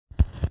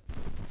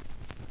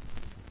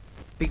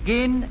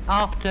Begin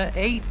after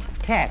 8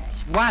 taps.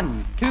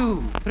 1,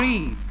 2,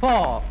 3,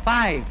 4,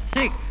 5,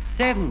 6,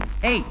 7,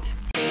 8.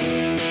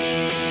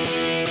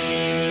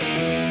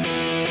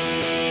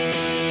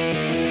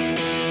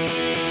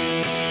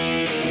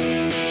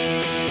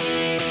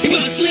 He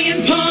was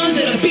slinging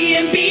pawns at a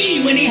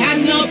B&B when he had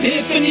an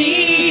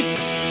epiphany.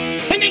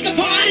 And they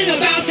complained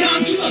about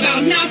time too,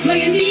 about not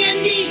playing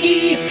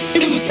D&D.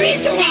 It was free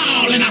for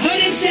all, and I heard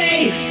him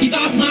say, "Keep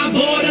off my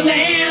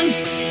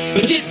borderlands.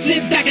 But just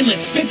sit back and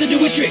let Spencer do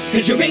his trick,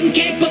 cause you're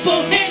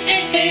incapable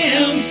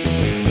hams."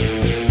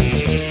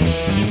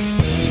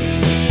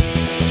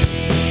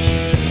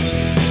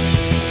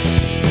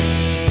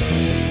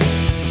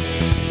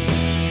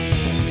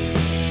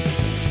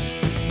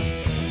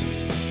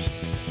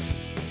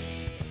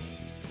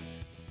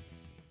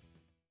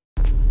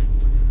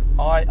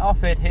 Hi,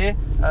 Arfed here.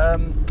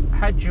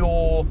 Had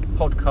your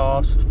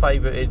podcast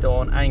favoured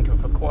on Anchor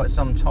for quite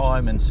some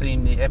time and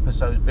seen the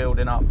episodes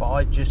building up, but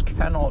I just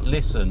cannot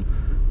listen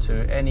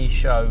to any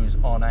shows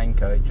on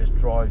Anchor. It just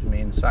drives me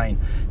insane.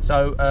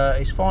 So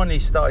it's finally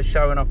started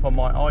showing up on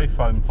my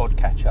iPhone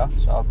podcatcher,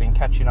 so I've been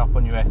catching up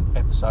on your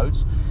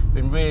episodes.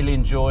 Been really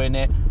enjoying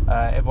it.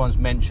 Everyone's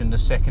mentioned the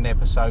second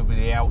episode with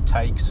the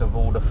outtakes of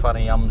all the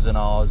funny ums and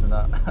ahs, and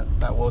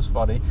that was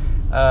funny.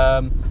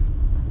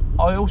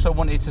 I also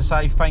wanted to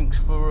say thanks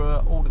for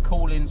all the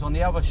call-ins on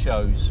the other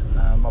shows.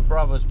 My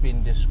brother's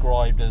been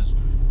described as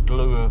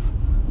glue of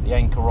the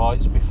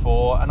anchorites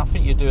before, and I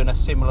think you're doing a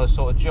similar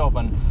sort of job,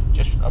 and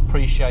just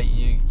appreciate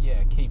you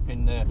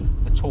keeping the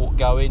talk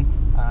going.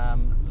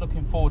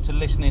 Looking forward to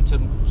listening to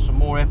some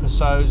more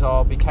episodes.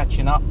 I'll be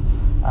catching up,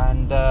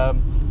 and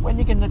when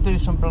you're going to do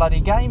some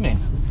bloody gaming?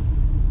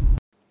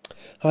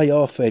 Hi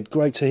Arfed,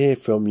 great to hear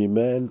from you,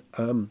 man.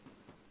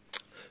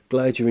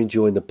 Glad you're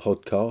enjoying the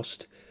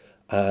podcast.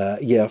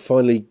 I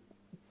finally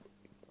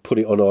put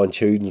it on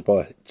iTunes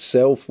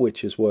myself,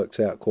 which has worked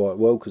out quite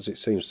well because it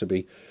seems to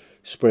be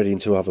spreading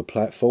to other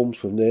platforms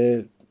from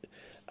there.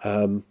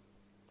 I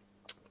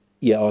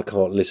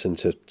can't listen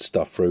to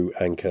stuff through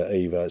Anchor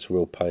either. It's a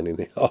real pain in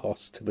the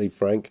arse, to be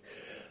frank.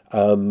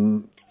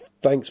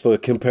 Thanks for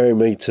comparing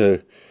me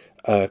to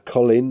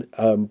Colin.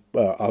 I'm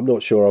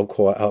not sure I'm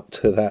quite up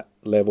to that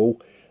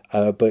level,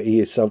 but he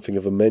is something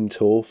of a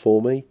mentor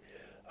for me.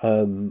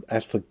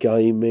 As for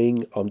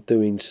gaming, I'm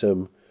doing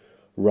some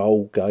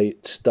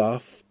Rollgate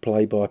stuff,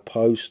 play by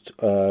post,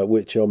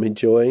 which I'm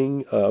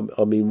enjoying.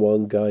 I'm in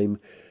one game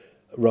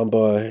run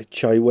by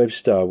Che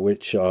Webster,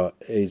 which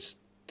is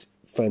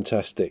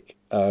fantastic.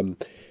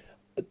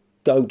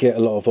 Don't get a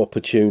lot of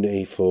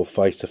opportunity for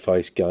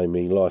face-to-face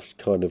gaming. Life's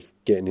kind of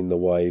getting in the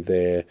way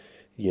there,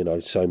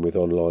 same with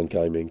online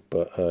gaming.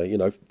 But,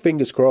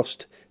 fingers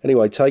crossed.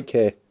 Anyway, take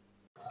care.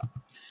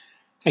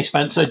 Hey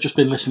Spencer, just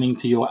been listening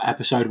to your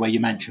episode where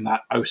you mentioned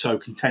that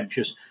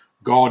oh-so-contentious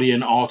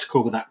Guardian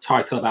article with that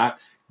title about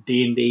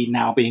D&D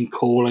now being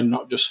cool and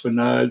not just for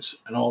nerds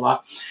and all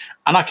that.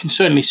 And I can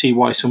certainly see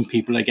why some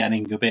people are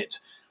getting a bit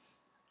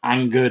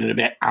angered and a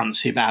bit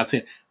antsy about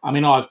it. I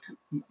mean,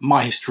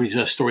 my history is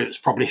a story that's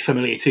probably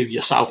familiar to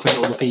yourself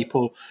and other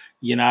people.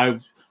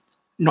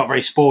 Not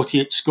very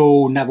sporty at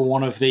school, never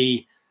one of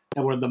the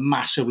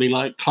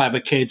massively clever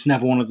kids,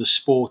 never one of the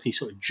sporty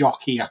sort of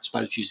jockey, I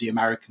suppose use the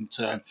American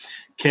term,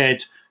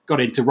 kids.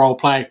 Got into role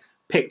play,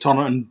 picked on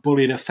it and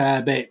bullied a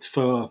fair bit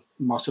for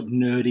my sort of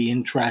nerdy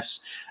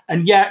interests.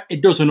 And yeah,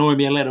 it does annoy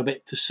me a little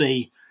bit to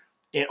see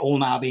it all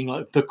now being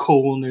like the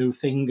cool new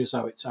thing as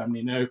though it's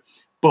only new.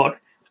 But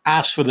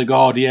as for The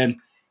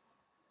Guardian,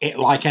 it,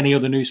 like any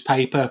other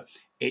newspaper,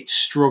 it's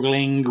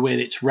struggling with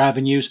its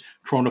revenues,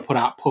 trying to put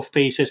out puff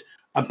pieces.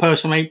 And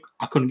personally,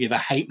 I couldn't give a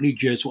halfpenny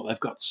jizz what they've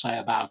got to say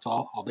about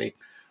our hobby.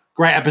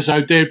 Great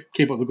episode, dude.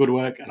 Keep up the good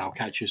work, and I'll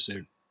catch you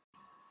soon.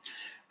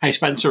 Hey,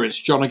 Spencer, it's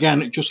John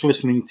again. Just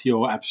listening to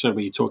your episode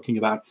where you're talking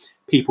about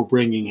people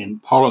bringing in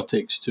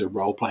politics to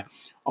roleplay.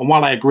 And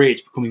while I agree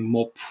it's becoming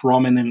more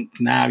prominent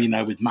now,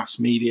 with mass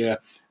media,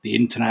 the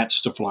internet,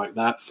 stuff like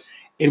that,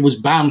 it was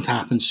bound to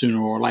happen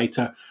sooner or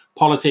later.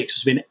 Politics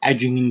has been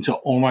edging into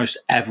almost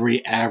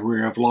every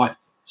area of life.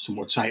 Some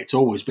would say it's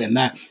always been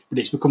there, but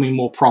it's becoming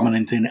more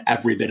prominent in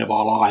every bit of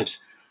our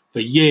lives for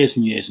years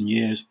and years and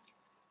years.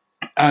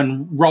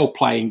 And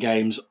role-playing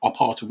games are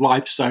part of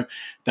life, so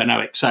they're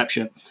no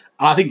exception.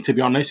 And I think, to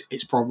be honest,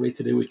 it's probably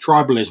to do with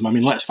tribalism. I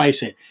mean, let's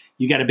face it,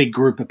 you get a big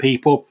group of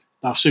people,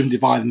 they'll soon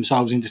divide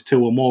themselves into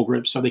two or more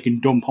groups so they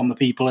can dump on the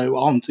people who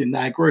aren't in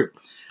their group.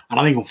 And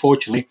I think,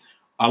 unfortunately,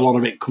 a lot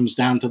of it comes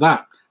down to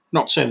that.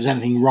 Not to say there's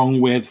anything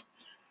wrong with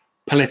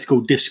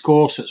political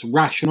discourse that's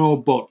rational,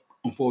 but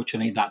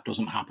unfortunately, that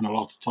doesn't happen a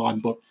lot of time.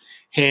 But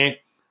here,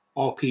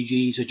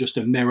 RPGs are just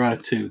a mirror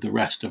to the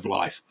rest of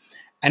life.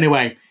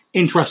 Anyway,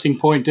 interesting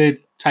point,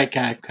 dude. Take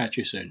care. Catch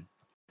you soon.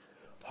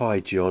 Hi,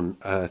 John.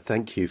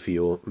 Thank you for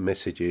your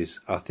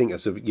messages. I think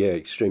that's a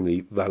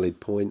extremely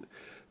valid point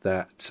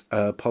that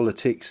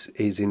politics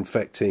is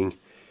infecting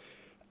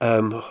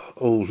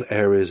all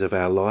areas of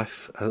our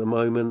life at the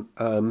moment.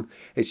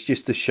 It's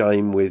just a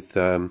shame with,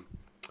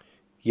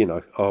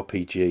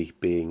 RPG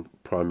being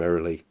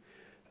primarily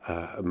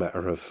a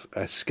matter of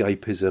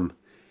escapism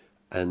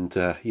and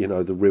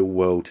the real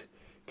world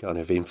kind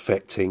of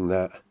infecting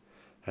that.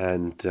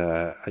 And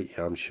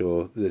I'm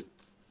sure that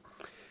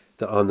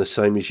I'm the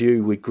same as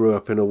you. We grew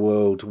up in a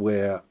world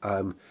where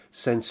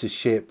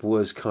censorship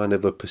was kind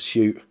of a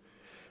pursuit,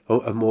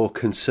 a more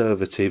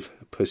conservative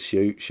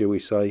pursuit, shall we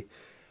say.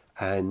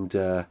 And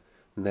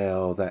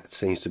now that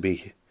seems to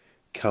be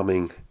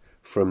coming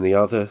from the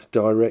other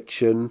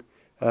direction,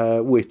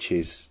 which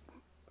is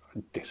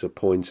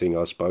disappointing,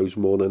 I suppose,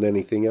 more than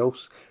anything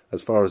else,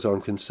 as far as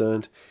I'm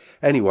concerned.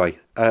 Anyway,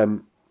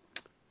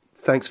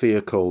 thanks for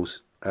your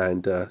calls,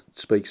 and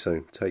speak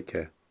soon. Take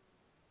care.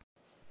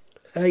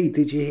 Hey,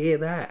 did you hear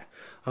that?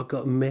 I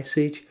got a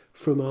message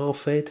from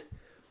Arfed.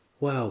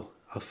 Wow,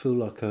 I feel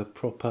like a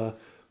proper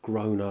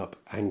grown-up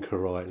anchor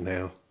right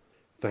now.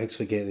 Thanks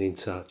for getting in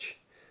touch.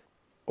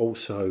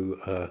 Also,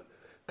 a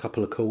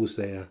couple of calls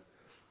there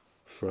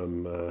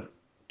from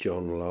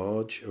John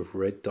Large of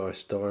Red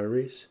Dice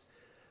Diaries.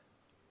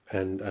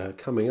 And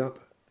coming up,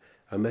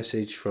 a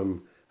message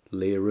from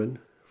Liren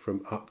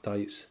from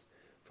Updates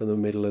from the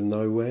Middle of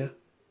Nowhere.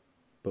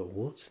 But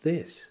what's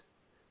this?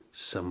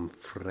 Some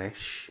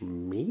fresh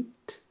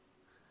meat?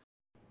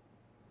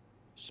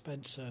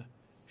 Spencer,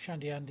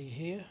 Shandy Andy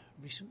here,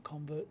 recent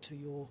convert to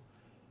your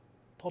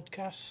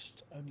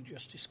podcast. Only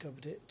just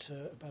discovered it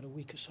about a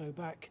week or so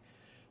back.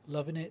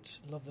 Loving it,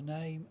 love the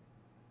name.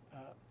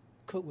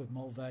 Cook with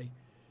Mulvey,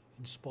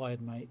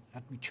 inspired, mate.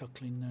 Had me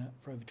chuckling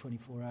for over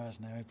 24 hours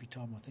now every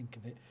time I think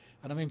of it.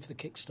 And I'm in for the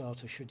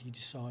Kickstarter should you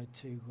decide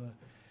to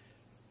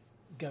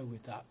go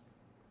with that.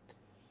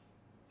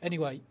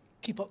 Anyway,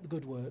 keep up the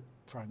good work,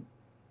 Frank.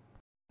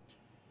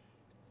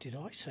 Did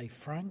I say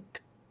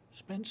Frank,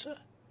 Spencer?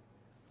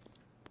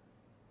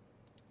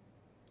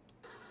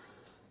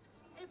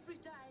 Every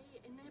day,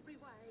 in every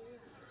way,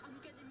 I'm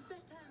getting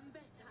better and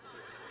better.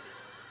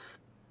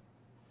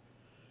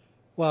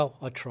 Well,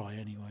 I try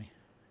anyway.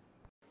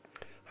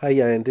 Hey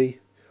Andy,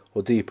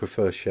 or do you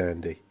prefer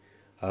Shandy?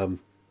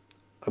 I'm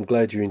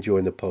glad you're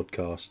enjoying the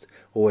podcast.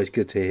 Always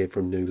good to hear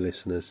from new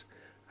listeners,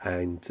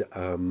 and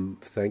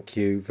thank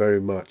you very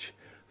much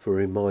for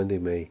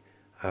reminding me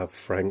of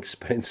Frank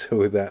Spencer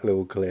with that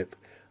little clip.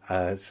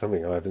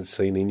 Something I haven't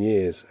seen in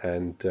years,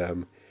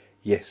 and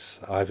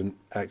yes, I haven't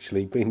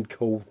actually been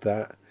called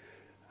that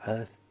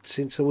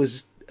since I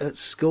was at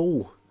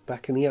school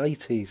back in the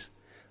 80s.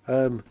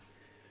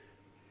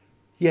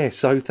 Yeah,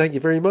 so thank you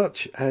very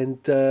much, and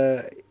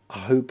I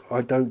hope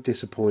I don't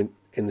disappoint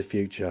in the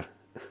future.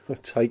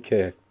 Take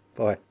care.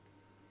 Bye.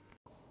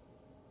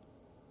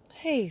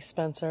 Hey,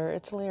 Spencer,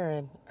 it's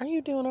Liren. Are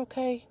you doing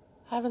okay?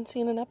 I haven't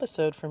seen an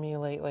episode from you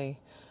lately,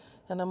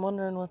 and I'm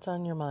wondering what's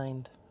on your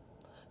mind.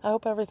 I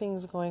hope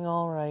everything's going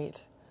all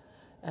right,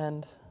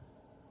 and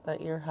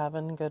that you're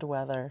having good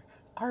weather.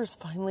 Ours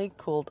finally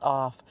cooled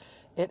off.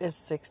 It is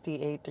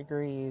 68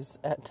 degrees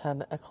at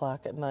 10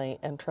 o'clock at night,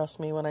 and trust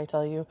me when I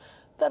tell you,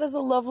 that is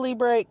a lovely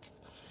break.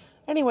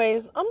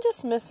 Anyways, I'm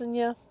just missing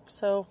you,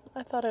 so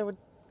I thought I would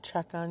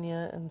check on you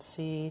and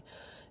see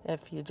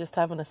if you just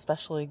have an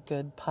especially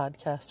good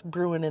podcast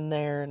brewing in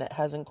there and it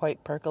hasn't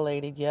quite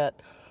percolated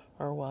yet,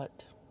 or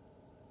what.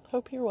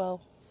 Hope you're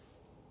well.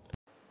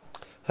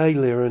 Hey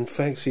Liren,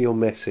 thanks for your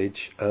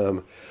message.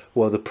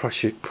 Well, the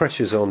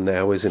pressure's on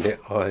now, isn't it?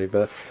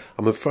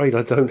 I'm afraid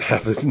I don't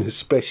have an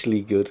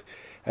especially good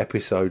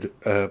episode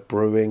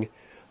brewing,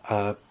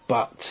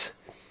 but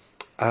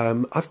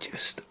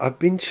I've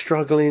been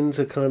struggling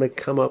to kind of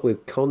come up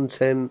with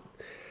content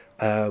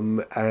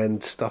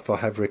and stuff I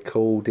have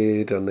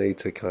recorded. I need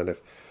to kind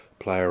of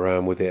play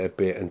around with it a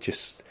bit and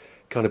just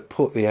kind of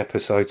put the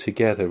episode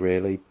together,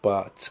 really.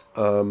 But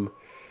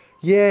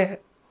yeah,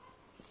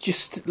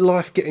 just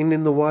life getting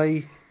in the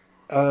way.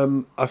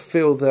 I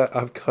feel that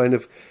I've kind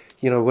of,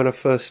 when I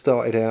first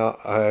started out,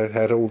 I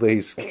had all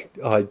these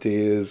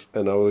ideas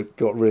and I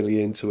got really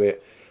into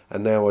it,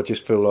 and now I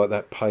just feel like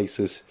that pace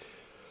has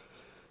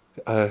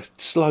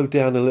slowed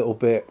down a little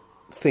bit.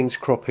 Things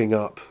cropping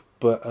up,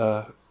 but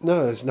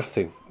no, there's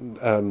nothing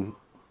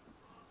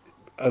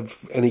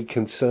of any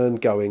concern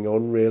going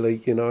on, really.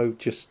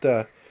 Just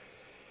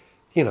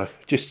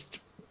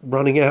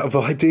running out of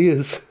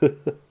ideas.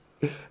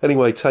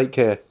 Anyway, take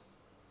care.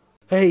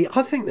 Hey,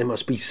 I think there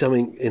must be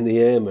something in the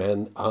air,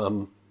 man.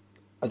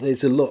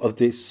 There's a lot of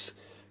this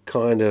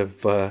kind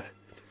of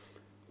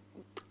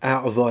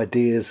out of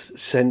ideas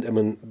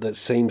sentiment that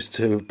seems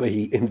to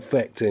be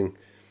infecting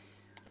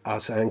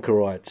us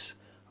anchorites.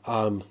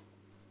 Well,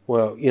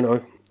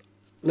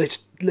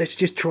 let's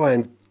just try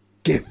and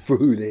get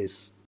through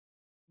this.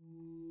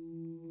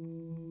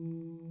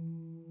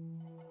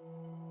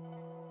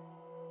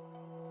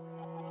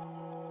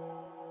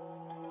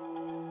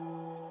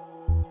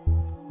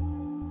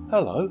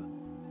 Hello,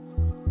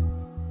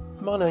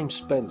 my name's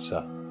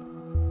Spencer,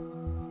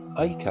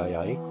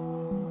 aka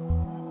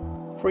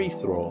Free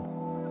Thrall,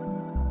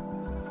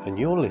 and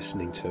you're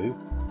listening to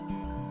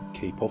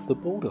Keep Off the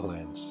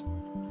Borderlands,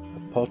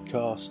 a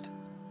podcast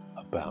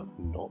about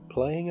not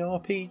playing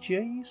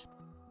RPGs.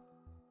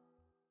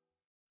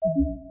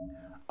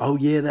 Oh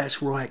yeah,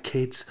 that's right,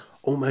 kids.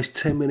 Almost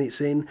 10 minutes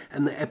in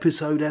and the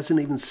episode hasn't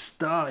even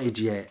started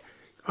yet.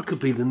 I could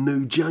be the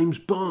new James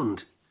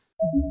Bond.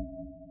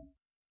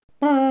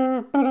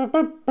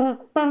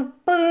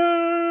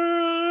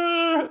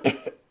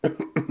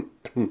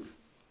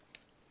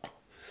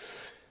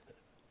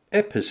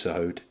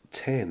 Episode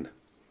 10.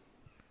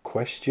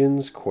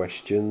 Questions.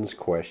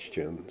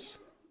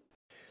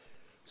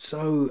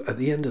 So, at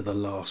the end of the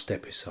last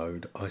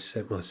episode, I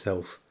set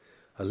myself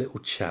a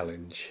little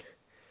challenge.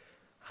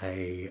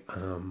 I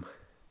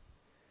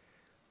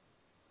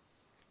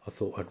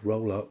thought I'd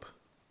roll up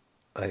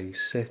a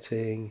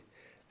setting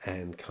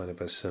and kind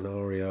of a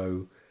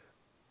scenario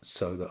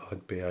so that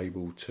I'd be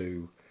able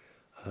to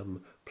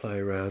play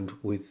around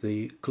with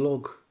the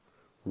GLOG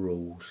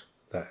rules.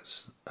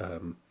 That's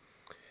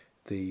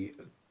the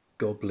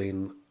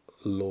Goblin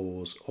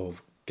Laws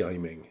of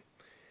Gaming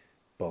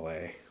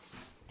by...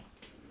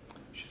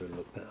 Should have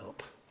looked that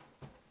up.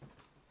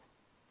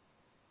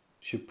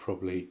 Should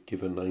probably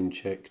give a name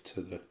check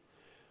to the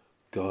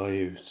guy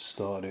who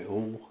started it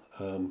all,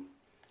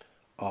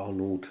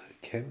 Arnold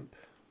Kemp.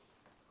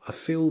 I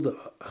feel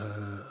that,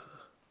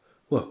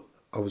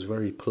 I was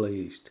very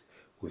pleased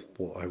with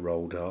what I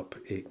rolled up.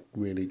 It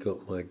really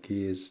got my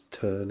gears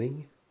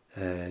turning,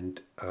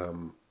 and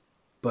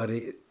but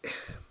it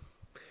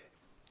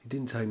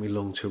didn't take me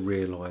long to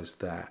realise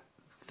that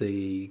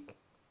the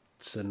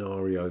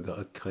scenario that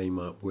I came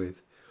up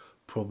with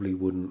probably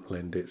wouldn't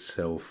lend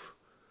itself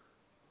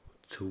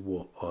to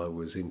what I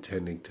was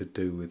intending to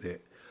do with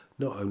it.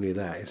 Not only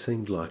that, it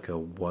seemed like a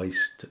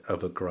waste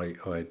of a great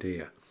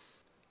idea.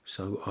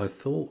 So I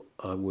thought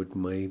I would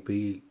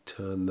maybe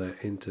turn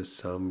that into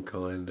some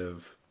kind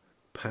of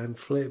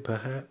pamphlet,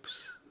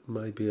 perhaps.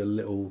 Maybe a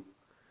little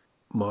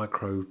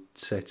micro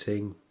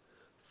setting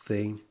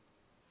thing.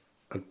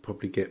 I'd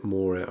probably get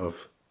more out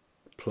of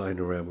playing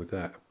around with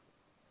that.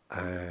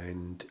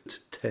 And to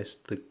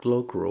test the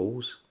GLOG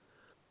rules,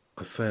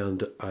 I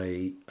found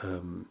a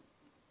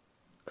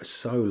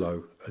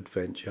solo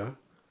adventure.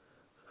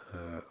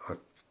 I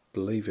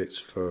believe it's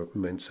for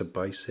Mensa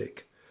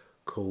Basic,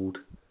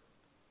 called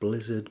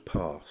Blizzard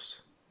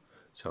Pass.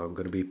 So I'm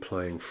going to be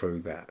playing through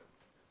that.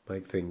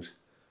 Make things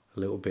a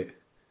little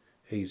bit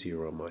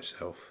easier on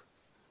myself.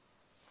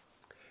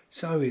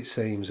 So it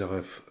seems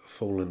I've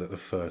fallen at the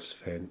first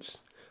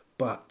fence,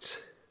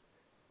 but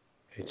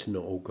it's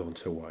not all gone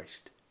to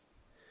waste.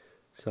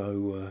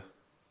 So,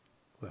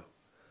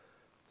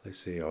 let's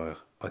see how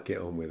I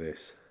get on with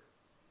this.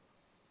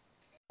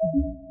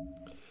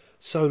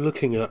 So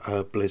looking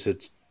at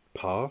Blizzard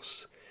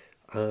Pass,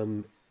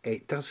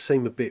 it does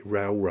seem a bit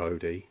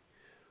railroady,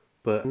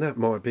 but that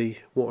might be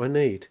what I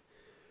need.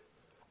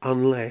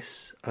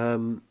 Unless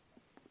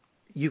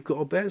you've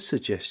got a better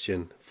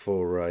suggestion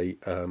for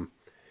an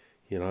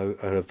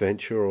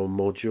adventure or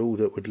module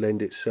that would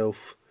lend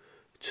itself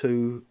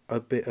to a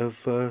bit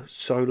of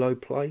solo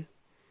play.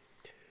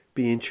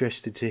 Be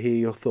interested to hear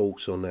your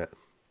thoughts on that.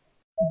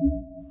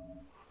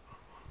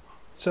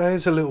 So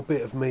here's a little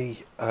bit of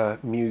me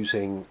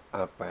musing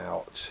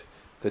about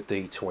the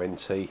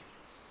D20,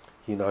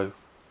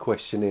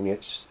 questioning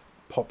its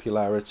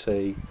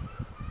popularity,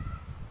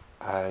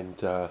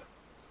 and I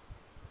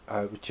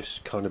was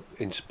just kind of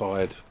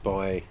inspired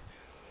by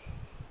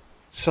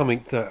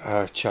something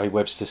that Jay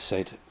Webster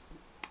said.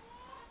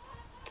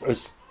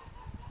 As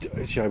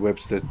Jay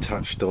Webster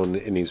touched on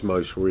in his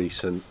most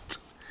recent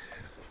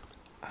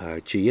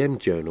GM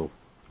journal,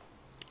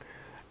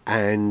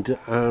 and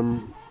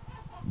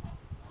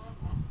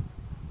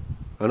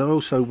I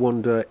also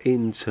wander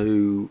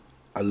into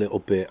a little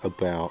bit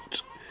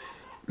about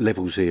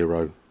level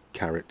 0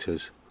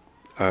 characters,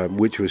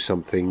 which was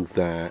something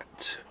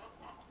that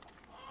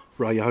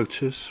Ray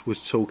Otis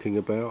was talking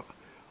about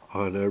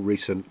on a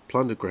recent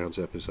Plundergrounds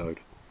episode.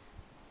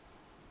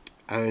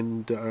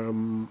 And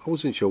I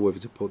wasn't sure whether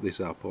to put this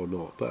up or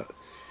not, but,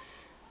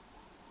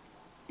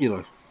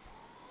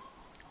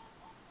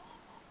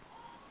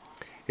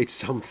 it's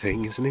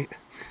something, isn't it?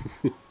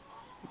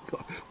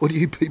 What do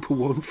you people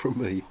want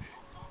from me?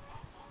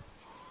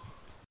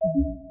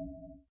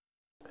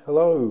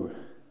 Hello.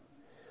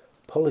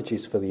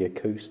 Apologies for the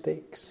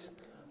acoustics.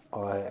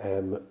 I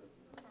am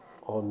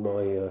on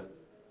my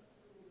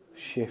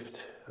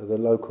shift at the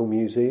local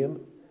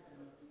museum.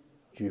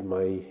 You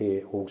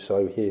may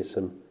also hear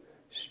some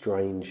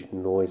strange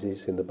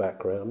noises in the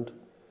background.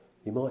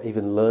 You might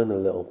even learn a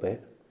little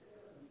bit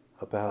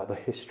about the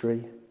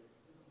history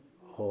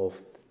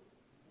of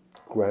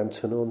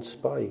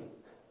Grantown-on-Spey,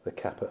 the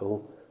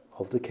capital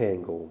of the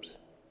Cairngorms.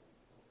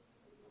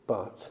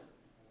 But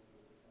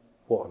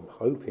what I'm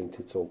hoping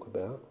to talk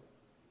about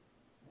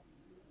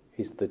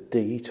is the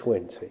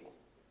D20,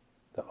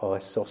 the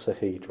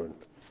icosahedron.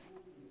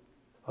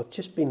 I've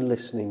just been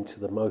listening to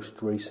the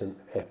most recent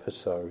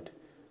episode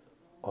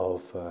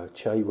of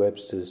Jay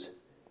Webster's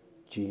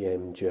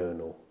GM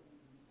journal,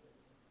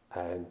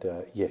 and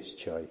yes,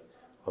 Jay,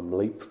 I'm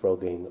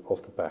leapfrogging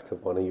off the back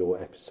of one of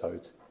your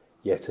episodes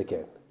yet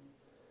again.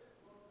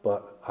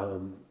 But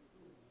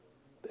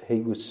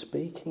he was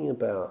speaking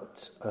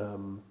about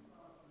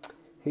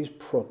his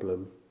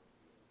problem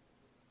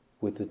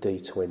with the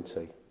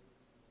D20,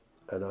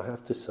 and I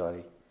have to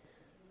say,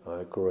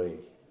 I agree.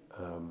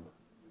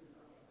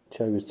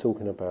 Joe was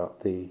talking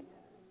about the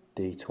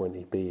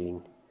D20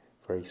 being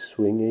very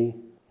swingy,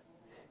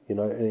 you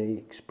know, and he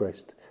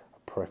expressed a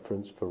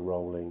preference for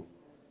rolling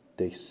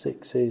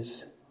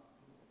D6s,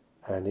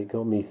 and it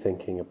got me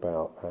thinking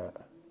about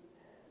that.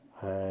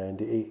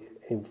 And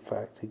in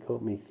fact, it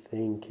got me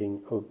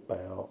thinking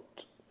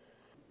about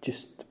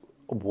just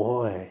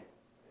why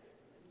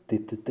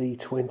did the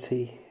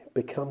D20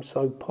 become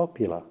so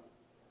popular?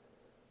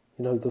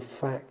 You know, the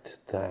fact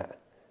that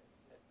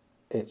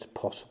it's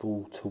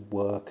possible to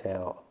work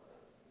out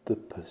the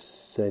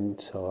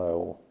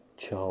percentile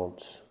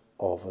chance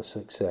of a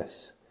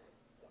success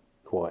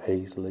quite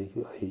easily,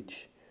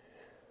 each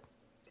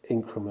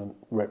increment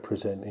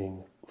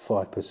representing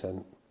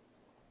 5%.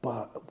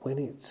 But when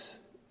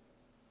it's,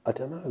 I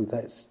don't know,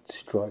 that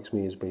strikes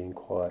me as being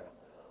quite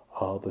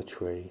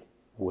arbitrary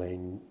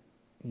when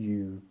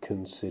you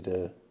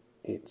consider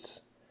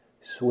its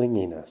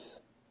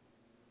swinginess.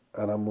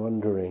 And I'm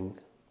wondering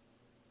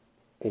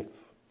if,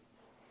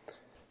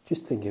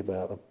 just thinking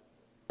about the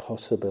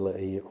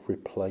possibility of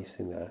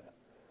replacing that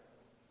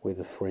with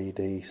a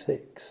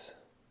 3D6.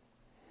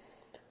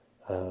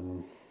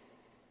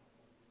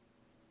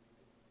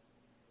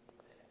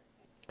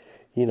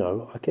 You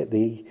know, I get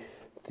the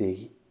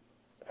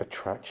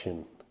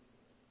attraction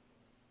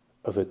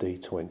of a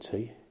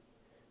D20.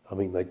 I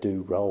mean, they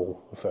do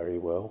roll very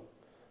well.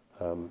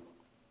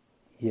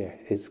 Yeah,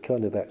 it's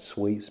kind of that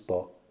sweet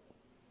spot.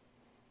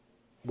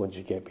 Once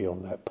you get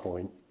beyond that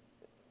point,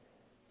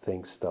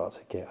 things start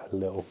to get a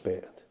little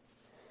bit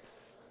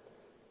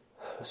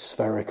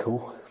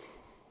spherical,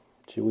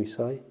 shall we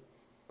say,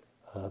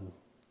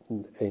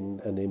 in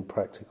an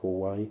impractical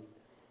way.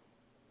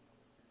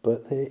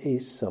 But there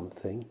is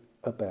something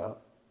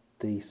about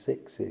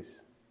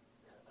D6s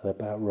and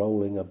about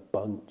rolling a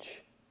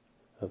bunch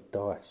of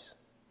dice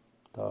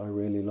that I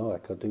really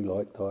like. I do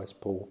like dice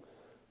pool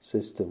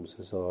systems,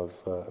 as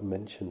I've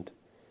mentioned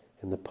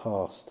in the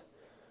past.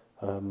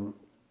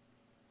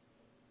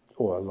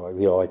 Or I like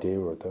the idea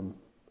of them.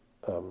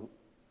 You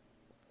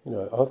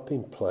know, I've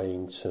been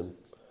playing some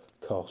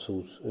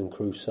Castles and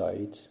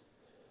Crusades,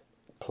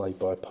 play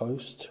by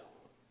post,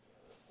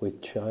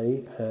 with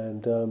Che,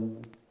 and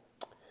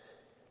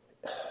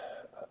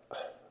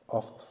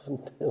I've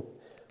often,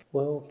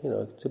 well, you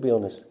know, to be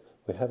honest,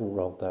 we haven't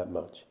rolled that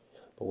much.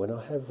 But when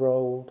I have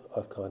rolled,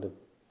 I've kind of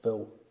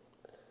felt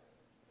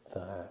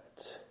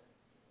that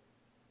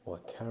my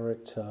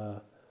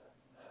character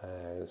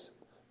has,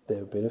 there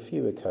have been a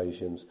few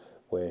occasions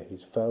where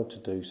he's failed to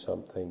do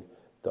something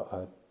that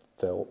I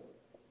felt,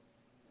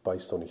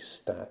 based on his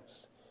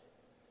stats,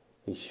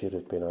 he should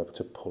have been able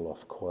to pull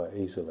off quite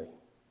easily.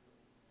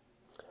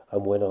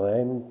 And when I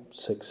am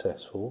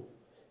successful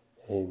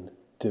in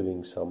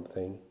doing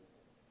something,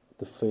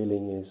 the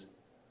feeling is,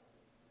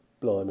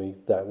 blimey,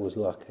 that was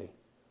lucky.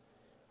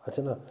 I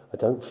don't know, I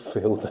don't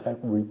feel that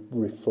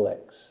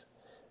reflects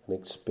an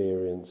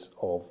experience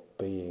of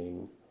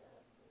being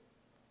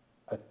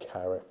a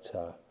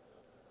character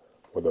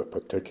with a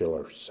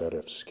particular set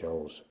of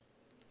skills.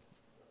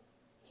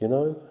 You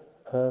know,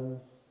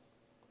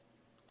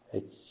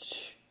 it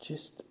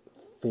just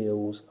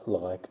feels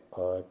like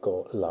I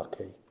got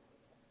lucky.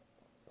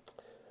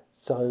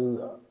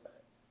 So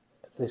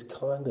there's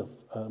kind of,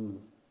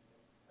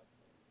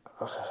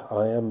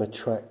 I am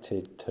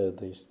attracted to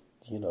this,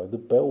 you know, the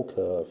bell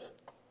curve,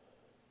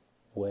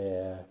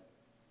 where,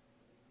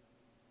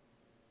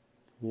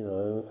 you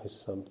know, if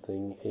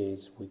something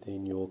is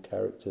within your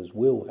character's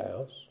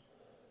wheelhouse,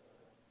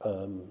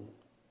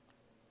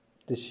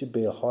 there should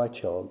be a high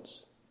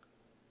chance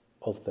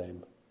of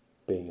them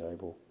being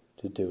able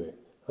to do it.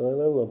 And I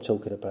know I'm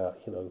talking about,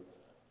 you know,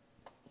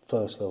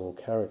 first level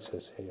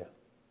characters here,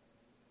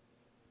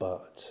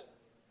 but,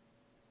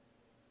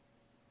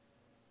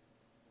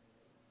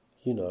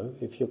 you know,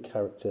 if your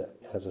character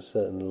has a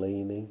certain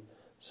leaning,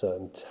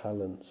 certain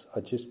talents,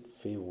 I just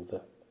feel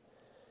that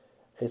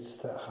it's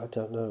that, I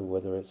don't know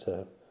whether it's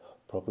a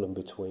problem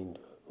between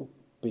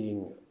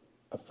being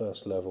a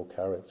first level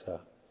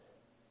character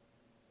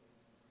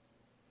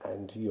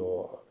and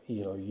you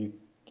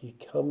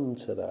come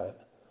to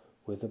that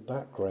with a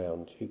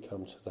background, you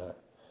come to that,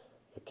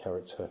 your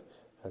character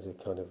has a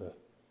kind of a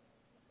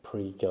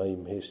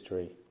pre-game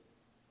history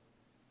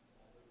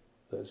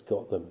that's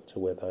got them to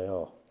where they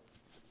are.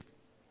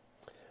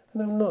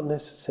 And I'm not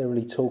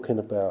necessarily talking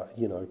about,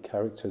 you know,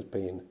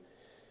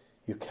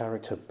 your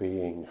character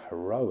being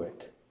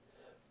heroic,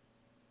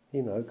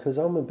 you know, because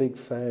I'm a big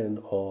fan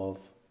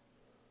of,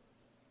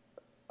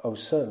 I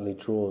was certainly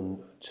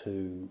drawn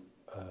to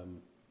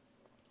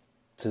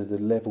the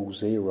level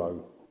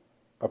 0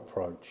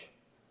 approach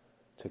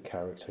to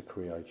character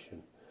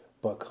creation,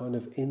 but kind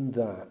of in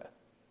that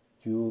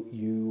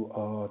you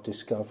are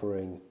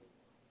discovering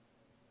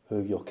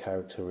who your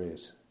character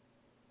is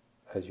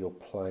as you're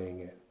playing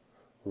it,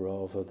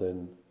 rather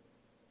than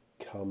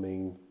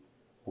coming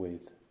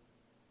with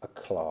a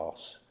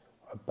class,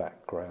 a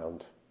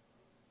background.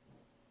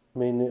 I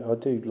mean, I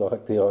do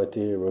like the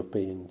idea of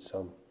being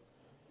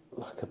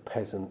like a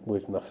peasant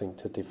with nothing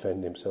to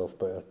defend himself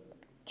but a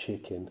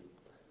chicken,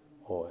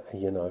 or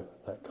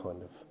that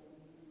kind of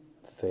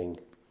thing.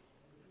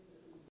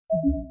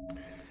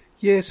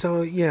 Yeah,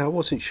 so I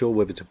wasn't sure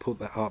whether to put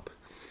that up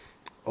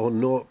or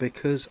not,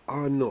 because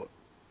I'm not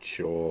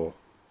sure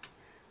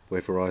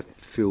whether I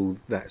feel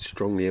that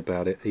strongly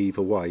about it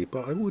either way,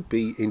 but I would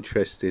be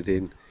interested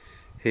in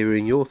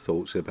hearing your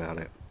thoughts about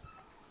it.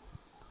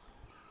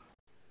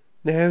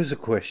 Now, here's a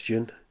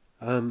question.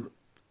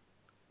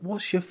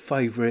 What's your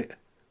favourite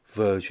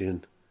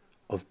version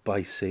of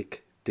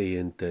basic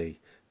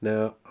D&D?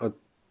 Now, I'm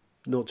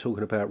not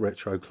talking about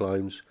retro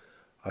clones.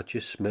 I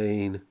just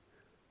mean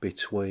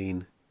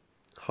between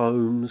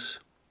Holmes,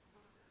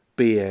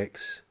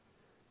 BX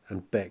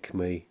and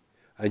BECME,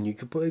 and you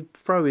could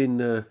throw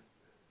in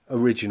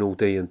original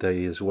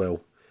D&D as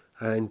well.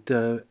 And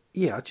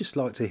I'd just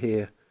like to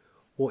hear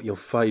what your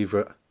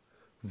favourite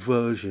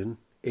version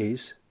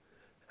is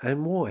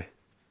and why.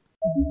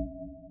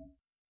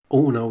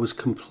 Oh, and I was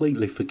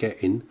completely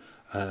forgetting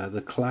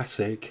the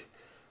classic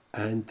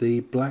and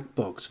the black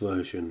box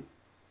version.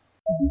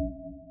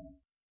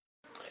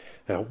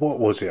 Now, what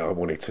was it I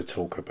wanted to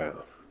talk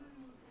about?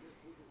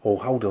 Oh,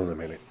 hold on a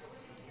minute.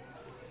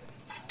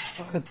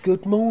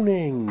 Good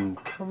morning.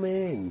 Come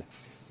in.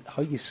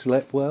 Hope you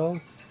slept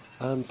well.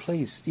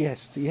 Please,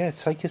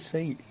 take a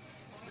seat.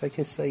 Take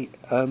a seat.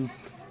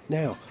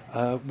 Now,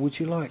 would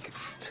you like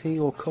tea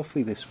or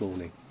coffee this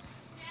morning?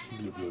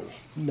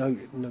 No,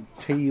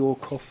 tea or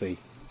coffee.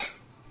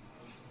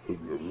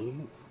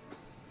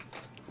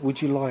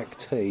 Would you like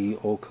tea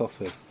or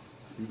coffee?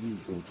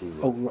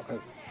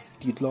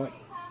 You'd like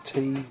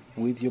tea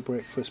with your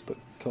breakfast, but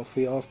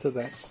coffee after?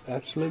 That's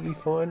absolutely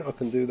fine. I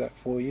can do that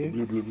for you.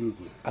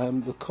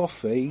 The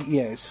coffee,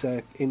 it's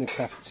in a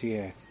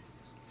cafetiere.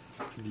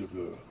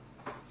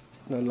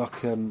 No,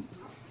 like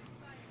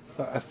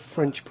a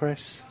French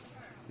press.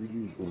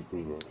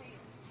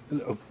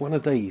 One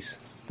of these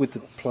with the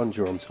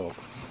plunger on top.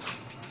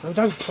 No,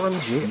 don't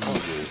plunge it.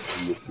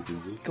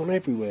 It's gone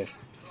everywhere.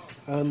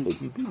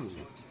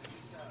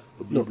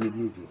 Look,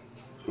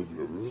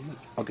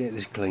 I'll get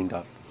this cleaned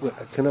up.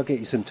 Can I get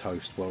you some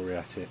toast while we're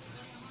at it?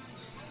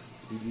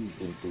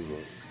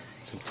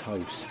 Some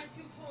toast.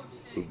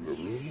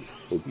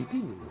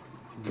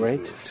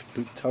 Bread?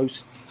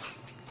 Toast?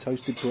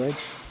 Toasted bread?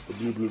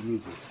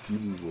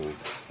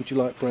 Would you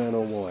like brown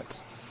or white?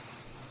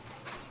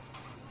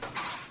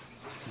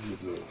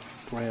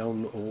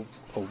 Brown or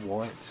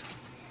white?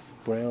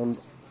 Brown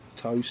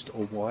toast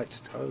or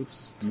white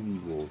toast?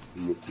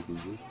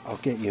 I'll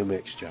get you a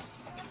mixture.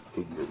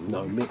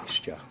 No,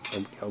 mixture.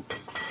 You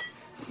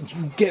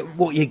get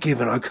what you're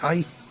given,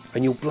 okay?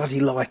 And you'll bloody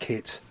like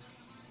it.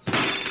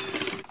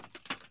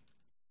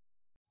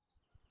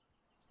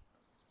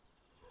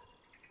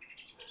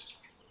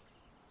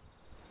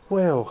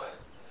 Well,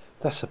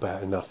 that's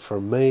about enough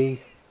from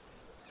me.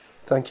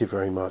 Thank you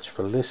very much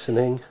for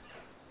listening.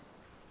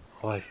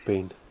 I've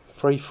been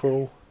Free For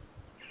All.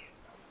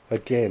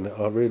 Again,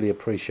 I really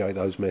appreciate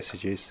those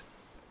messages.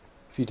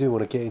 If you do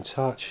want to get in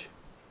touch,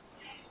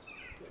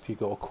 if you've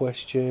got a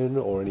question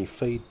or any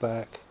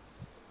feedback,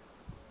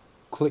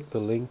 click the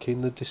link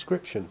in the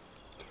description.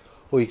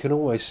 Or you can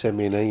always send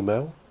me an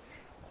email,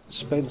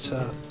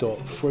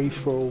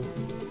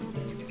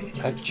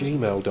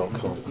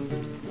 spencer.freeforall@gmail.com.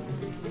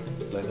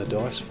 Let the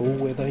dice fall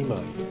where they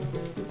may.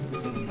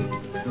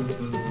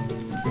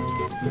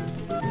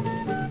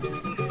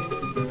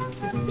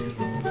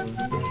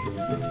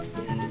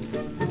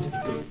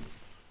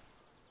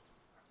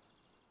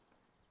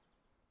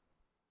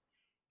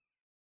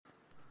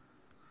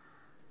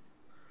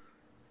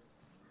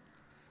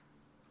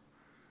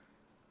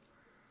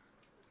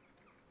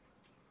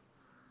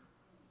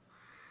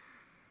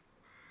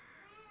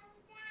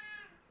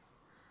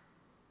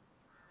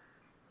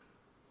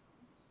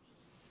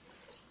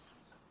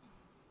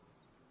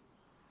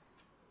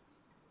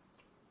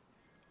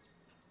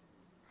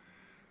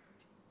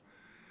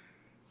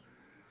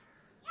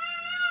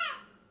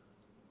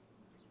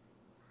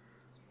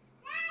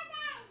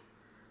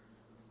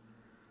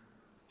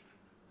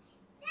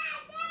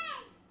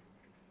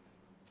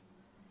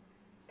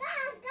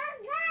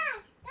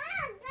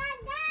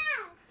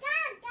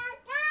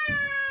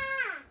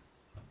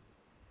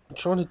 I'm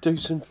trying to do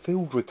some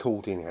field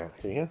recording out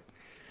here.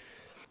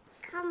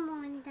 Come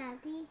on,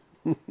 Daddy.